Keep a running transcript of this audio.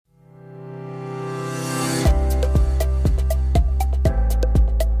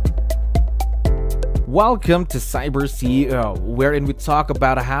Welcome to Cyber CEO, wherein we talk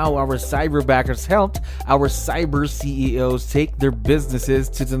about how our cyberbackers helped our cyber CEOs take their businesses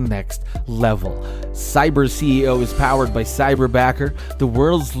to the next level. Cyber CEO is powered by Cyberbacker, the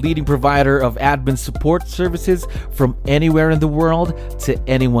world's leading provider of admin support services from anywhere in the world to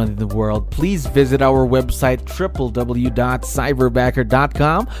anyone in the world. Please visit our website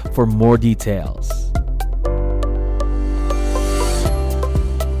www.cyberbacker.com for more details.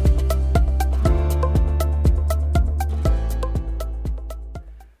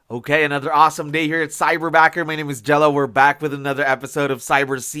 Okay, another awesome day here at Cyberbacker. My name is Jello. We're back with another episode of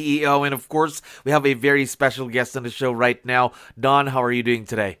Cyber CEO. And of course, we have a very special guest on the show right now. Dawn, how are you doing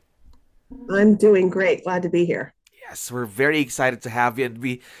today? I'm doing great. Glad to be here. Yes, we're very excited to have you and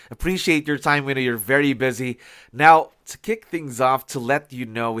we appreciate your time. We know you're very busy. Now, to kick things off, to let you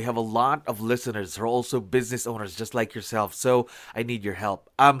know, we have a lot of listeners who are also business owners just like yourself. So I need your help.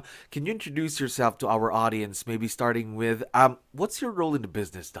 Can you introduce yourself to our audience? Maybe starting with, what's your role in the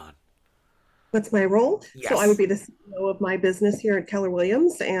business, Don? What's my role? So I would Yes. be the CEO of my business here at Keller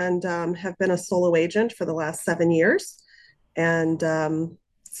Williams and have been a solo agent for the last 7 years and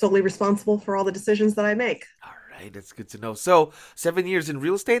solely responsible for all the decisions that I make. All right, that's good to know. So, 7 years in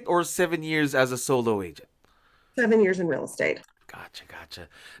real estate or 7 years as a solo agent? 7 years in real estate. Gotcha, gotcha.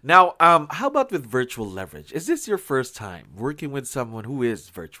 Now, how about with virtual leverage? Is this your first time working with someone who is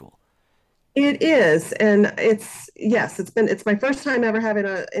virtual? It is, and it's my first time ever having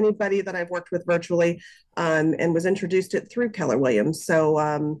anybody that I've worked with virtually, and was introduced it through Keller Williams.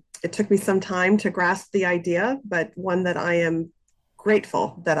 So it took me some time to grasp the idea, but one that I am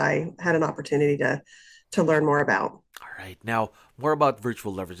grateful that I had an opportunity to learn more about. All right, now more about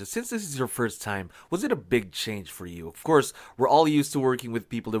virtual leverages. Since this is your first time, was it a big change for you? Of course, we're all used to working with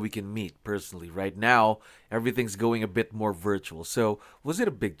people that we can meet personally. Right now, everything's going a bit more virtual. So, was it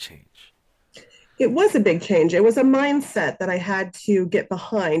a big change? It was a big change. It was a mindset that I had to get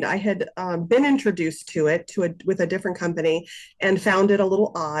behind. I had been introduced to it with a different company and found it a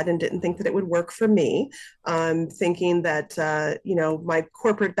little odd and didn't think that it would work for me. Thinking that my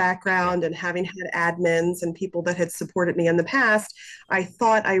corporate Yeah. background and having had admins and people that had supported me in the past, I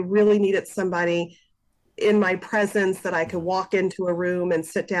thought I really needed somebody in my presence that I could Mhm. walk into a room and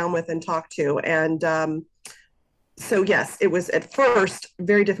sit down with and talk to. And so yes, it was at first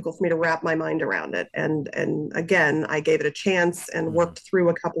very difficult for me to wrap my mind around it. And again, I gave it a chance and Mhm. worked through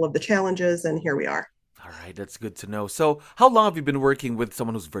a couple of the challenges, and here we are. All right, that's good to know. So, how long have you been working with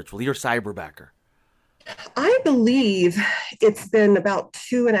someone who's virtual? You're a cyberbacker. I believe it's been about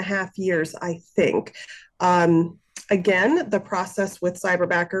 2.5 years, I think. Um, Again, the process with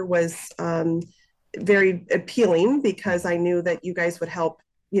Cyberbacker was very appealing because I knew that you guys would help,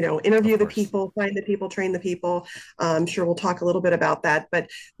 interview Of the course. people, find the people, train the people. I'm sure we'll talk a little bit about that, but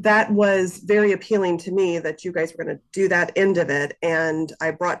that was very appealing to me that you guys were going to do that end of it. And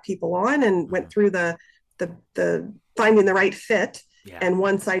I brought people on and went Mhm. through the finding the right fit. Yeah. And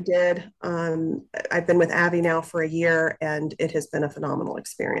once I did, I've been with Avi now for a year, and it has been a phenomenal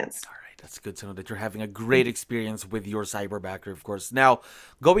experience. All right, that's good to know that you're having a great experience with your cyberbacker, of course. Now,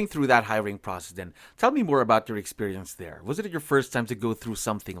 going through that hiring process, then tell me more about your experience there. Was it your first time to go through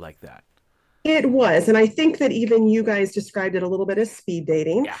something like that? It was. And I think that even you guys described it a little bit as speed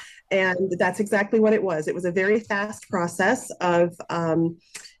dating. Yeah. And that's exactly what it was. It was a very fast process of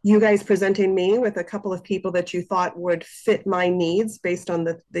you guys presenting me with a couple of people that you thought would fit my needs based on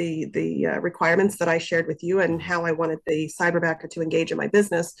the requirements that I shared with you and Mhm. how I wanted the cyberbacker to engage in my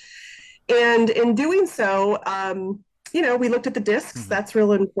business. And in doing so, we looked at the discs. Mhm. That's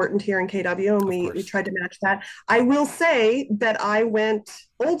real important here in KW, and Of we course. tried to match that. I will say that I went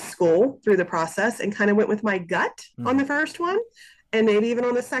old school through the process and kind of went with my gut on Mhm. the first one and maybe even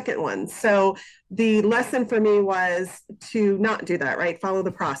on the second one. So the lesson for me was to not do that, right? Follow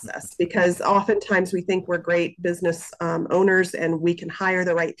the process because oftentimes we think we're great business owners and we can hire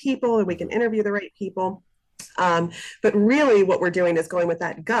the right people and we can Mhm. interview the right people. Um, but really, what we're doing is going with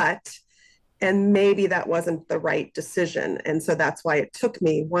that gut, and maybe that wasn't the right decision. And so that's why it took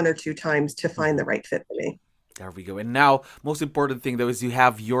me one or two times to find Mhm. the right fit for me. There we go. And now, most important thing though is you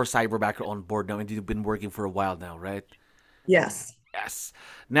have your cyberbacker on board now, and you've been working for a while now, right? Yes. Yes.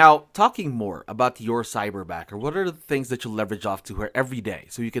 Now, talking more about your cyberbacker, what are the things that you leverage off to her every day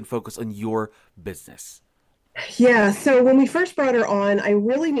so you can focus on your business? Yeah. So when we first brought her on, I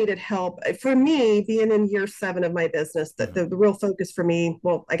really needed help. For me, being in year 7 of my business, that Mhm. the real focus for me,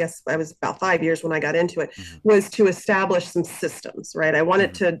 well, I guess I was about 5 years when I got into it, Mhm. was to establish some systems, right? I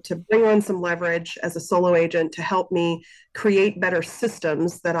wanted Mhm. to bring on some leverage as a solo agent to help me create better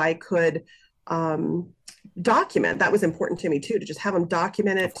systems that I could um, document. That was important to me too, to just have them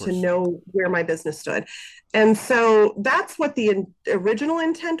document Of it, to course. know where my business stood. And so that's what the original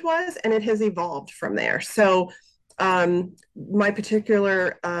intent was, and it has evolved from there. So my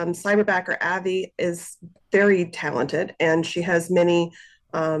particular cyberbacker, Avi, is very talented, and she has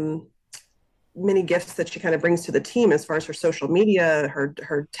um, many gifts that she kind of brings to the team as far as her social media,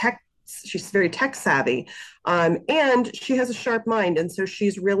 her tech. She's very tech savvy, and she has a sharp mind, and so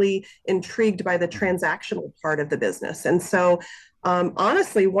she's really intrigued by the Mhm. transactional part of the business. And so,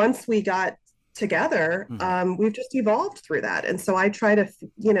 honestly, once we got together, Mhm. we've just evolved through that. And so I try to,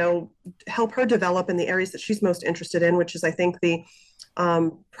 help her develop in the areas that she's most interested in, which is, I think, the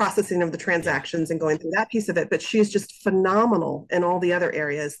processing of the Yeah. transactions and going through that piece of it. But she's just phenomenal in all the other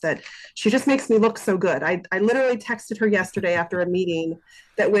areas that she just makes me look so good. I literally texted her yesterday after a meeting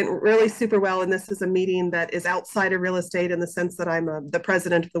that went really super well. And this is a meeting that is outside of real estate in the sense that I'm the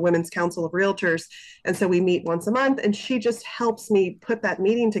president of the Women's Council of Realtors. And so we meet once a month, and she just helps me put that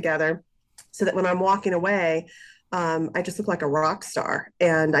meeting together so that when I'm walking away, I just look like a rock star.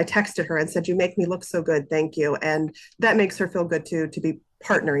 And I texted her and said, "You make me look so good. Thank you." And that makes her feel good too, to be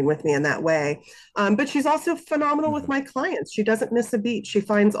partnering with me in that way. But she's also phenomenal with Mhm. my clients. She doesn't miss a beat. She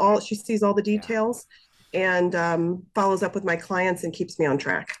sees all the Yeah. details, and follows up with my clients and keeps me on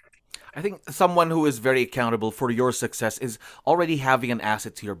track. I think someone who is very accountable for your success is already having an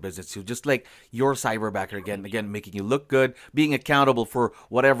asset to your business too. Just like your cyberbacker again, making you look good, being accountable for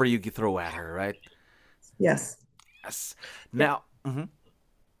whatever you throw at her, right? Yes. Yes. Yeah. Now, mhm.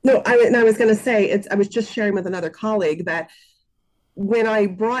 No, and I was going to say, I was just sharing with another colleague that when I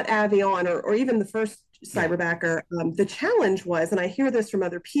brought Avi on, or even the first Yeah. cyberbacker, the challenge was, and I hear this from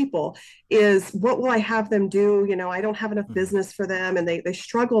other people, is what will I have them do? I don't have enough Mhm. business for them, and they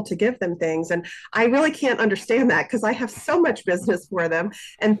struggle to give them things. And I really can't understand that because I have so much business for them.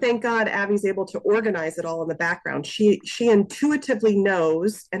 And thank God Abby's able to organize it all in the background. She intuitively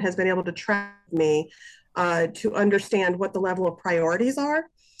knows and has been able to track me to understand what the level of priorities are.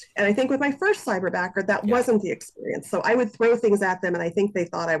 And I think with my first cyberbacker, that Yeah. wasn't the experience. So I would throw things at them, and I think they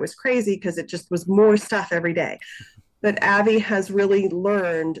thought I was crazy because it just was more stuff every day. But Abby has really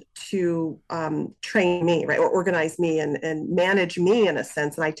learned to train me, right, or organize me and manage me in a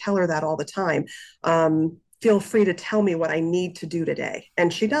sense. And I tell her that all the time. Feel free to tell me what I need to do today.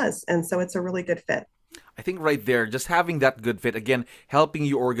 And she does. And so it's a really good fit. I think right there, just having that good fit, again, helping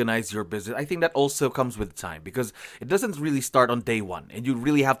you organize your business, I think that also comes with time because it doesn't really start on day one and you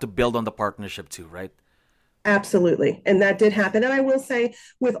really have to build on the partnership too, right? Absolutely. And that did happen. And I will say,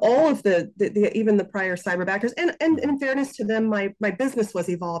 with all of the even the prior cyberbackers, and Mm-hmm. in fairness to them, my business was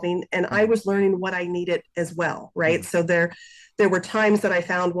evolving, and I Mm-hmm. was learning what I needed as well. Mm-hmm. Right. So there were times that I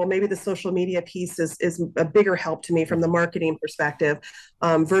found, well, maybe the social media piece is a bigger help to me from the Mm-hmm. marketing perspective,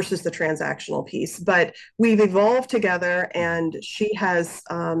 versus the transactional piece. But we've evolved together, Mm-hmm. and she has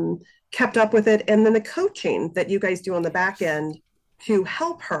kept up with it. And then the coaching that you guys do on the back Yes. end to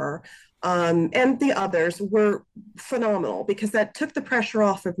help her, and the others were phenomenal because that took the pressure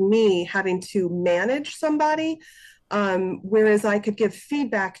off of me having to manage somebody. Whereas I could give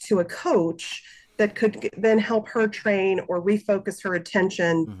feedback to a coach that could then help her train or refocus her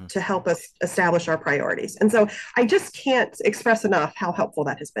attention Mm-hmm. to help us establish our priorities. And so I just can't express enough how helpful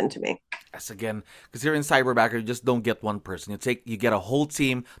that has been to me. Yes, again, because you're in cyberbacker, you just don't get one person. You get a whole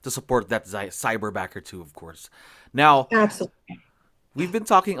team to support that cyberbacker too, of course. Now, Absolutely. we've been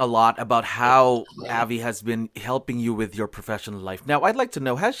talking a lot about how Avi has been helping you with your professional life. Now, I'd like to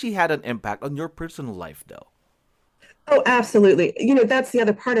know, has she had an impact on your personal life, though? Oh, absolutely. That's the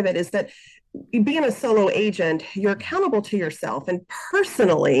other part of it, is that being a solo agent, you're Mm-hmm. accountable to yourself. And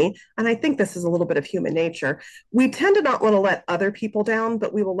personally, and I think this is a little bit of human nature, we tend to not want to let other people down,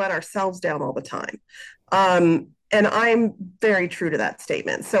 but we will let ourselves down all the time. And I'm very true to that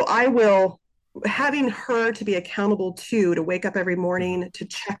statement. So I will, having her to be accountable to wake up every Mm-hmm. morning, to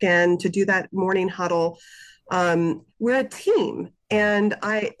check in, to do that morning huddle. We're a team, Mm-hmm.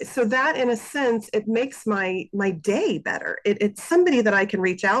 and so that in a sense it makes my day better. It's somebody that I can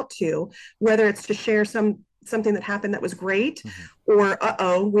reach out to, whether it's to share something that happened that was great, Mm-hmm. or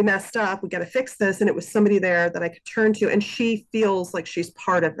uh-oh, we messed up, we got to fix this, and it was somebody there that I could turn to, and she feels like she's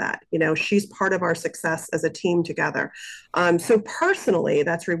part of that. She's part of our success as a team together. So personally,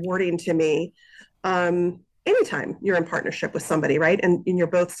 that's rewarding to me. anytime you're in partnership with somebody, right? And you're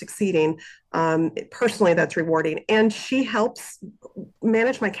both succeeding. Personally, that's rewarding. And she helps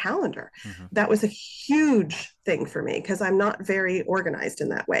manage my calendar. Mm-hmm. That was a huge thing for me because I'm not very organized in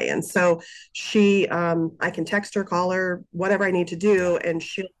that way. And so I can text her, call her, whatever I need to do, and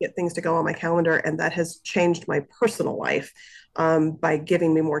she'll get things to go on my calendar. And that has changed my personal life by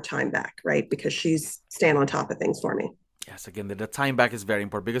giving me more time back, right? Because she's staying on top of things for me. Yes, again, the time back is very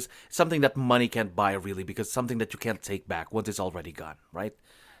important because it's something that money can't buy really, because something that you can't take back once it's already gone, right?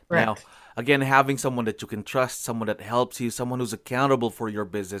 Correct. Now, again, having someone that you can trust, someone that helps you, someone who's accountable for your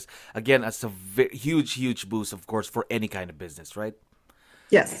business, again, that's a huge, huge boost, of course, for any kind of business, right?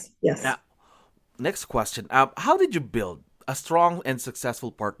 Yes, yes. Now, next question. How did you build a strong and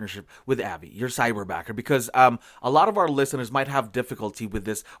successful partnership with Abby, your cyberbacker? Because a lot of our listeners might have difficulty with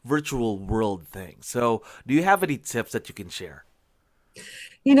this virtual world thing. So do you have any tips that you can share?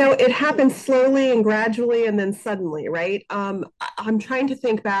 It happens slowly and gradually and then suddenly, right? I'm trying to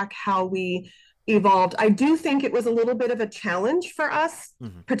think back how we evolved. I do think it was a little bit of a challenge for us,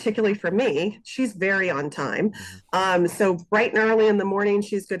 Mm-hmm. particularly for me. She's very on time. Mm-hmm. So bright and early in the morning,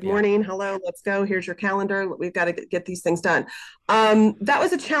 she's good Yeah. morning. Hello, let's go. Here's your calendar. We've got to get these things done. That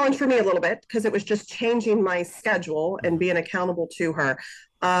was a challenge for me a little bit because it was just changing my schedule and Mm-hmm. being accountable to her.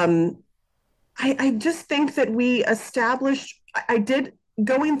 I just think that we established, I did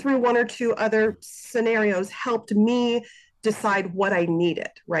going through one or two other scenarios helped me decide what I needed,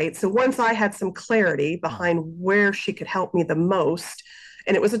 right? So once I had some clarity Mm-hmm. behind where she could help me the most,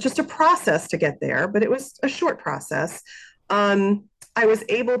 and it was just a process to get there, but it was a short process. I was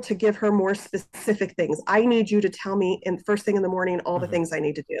able to give her more specific things. I need you to tell me in first thing in the morning all the Mm-hmm. things I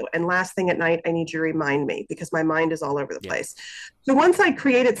need to do, and last thing at night I need you to remind me because my mind is all over the Yeah. place. So once I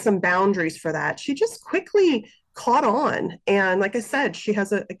created some boundaries for that, she just quickly caught on. And like I said, she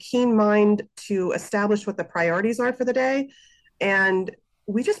has a keen mind to establish what the priorities are for the day. And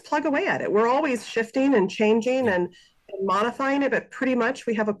we just plug away at it. We're always shifting and changing Yeah. and modifying it, but pretty much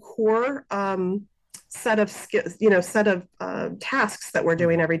we have a core set of skills, set of tasks that we're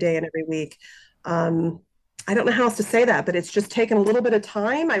doing Mm-hmm. every day and every week. Um, I don't know how else to say that, but it's just taken a little bit of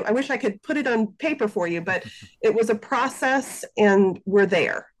time. I wish I could put it on paper for you, but it was a process and we're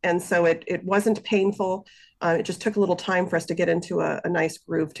there. And so it wasn't painful. It just took a little time for us to get into a nice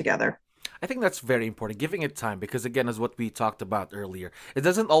groove together. I think that's very important, giving it time, because again, as what we talked about earlier, it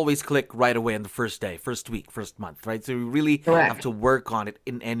doesn't always click right away on the first day, first week, first month, right? So you really have Correct. to work on it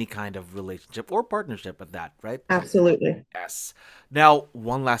in any kind of relationship or partnership at that, right? Absolutely. Yes. Now,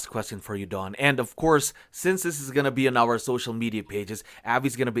 one last question for you, Dawn. And of course, since this is going to be on our social media pages,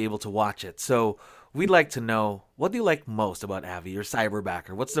 Abby's going to be able to watch it. So we'd like to know, what do you like most about Abby, your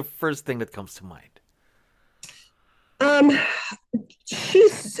cyberbacker? What's the first thing that comes to mind? Um,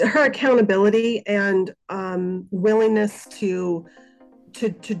 she's her accountability and willingness she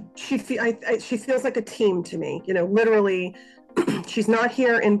feels like a team to me. Literally, she's not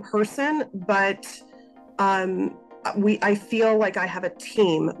here in person, but um, I feel like I have a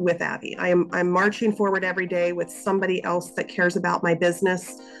team with Abby. I'm marching forward every day with somebody else that cares about my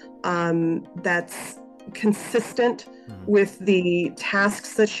business, that's consistent Mhm. with the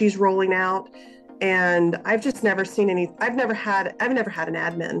tasks that she's rolling out. And I've just never seen I've never had an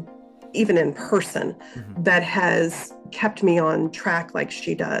admin, even in person, Mhm. that has kept me on track like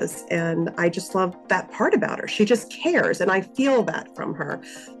she does. And I just love that part about her. She just cares. And I feel that from her,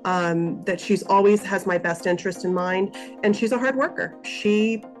 that she's always has my best interest in mind. And she's a hard worker.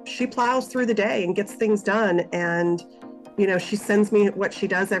 She plows through the day and gets things done. And she sends me what she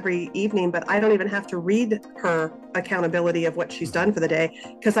does every evening, but I don't even have to read her accountability of what she's done for the day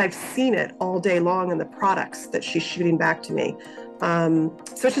because I've seen it all day long in the products that she's shooting back to me. So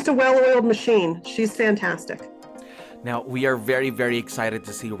it's just a well-oiled machine. She's fantastic. Now, we are very, very excited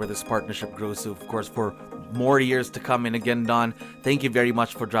to see where this partnership grows to, of course, for more years to come. And again, Dawn, thank you very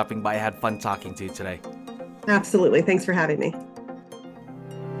much for dropping by. I had fun talking to you today. Absolutely. Thanks for having me.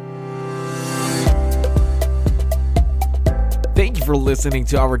 Thank you for listening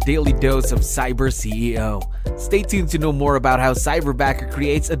to our daily dose of Cyber CEO. Stay tuned to know more about how Cyberbacker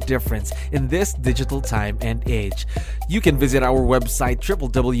creates a difference in this digital time and age. You can visit our website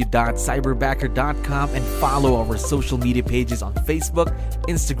www.cyberbacker.com and follow our social media pages on Facebook,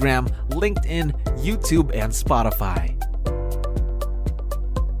 Instagram, LinkedIn, YouTube, and Spotify.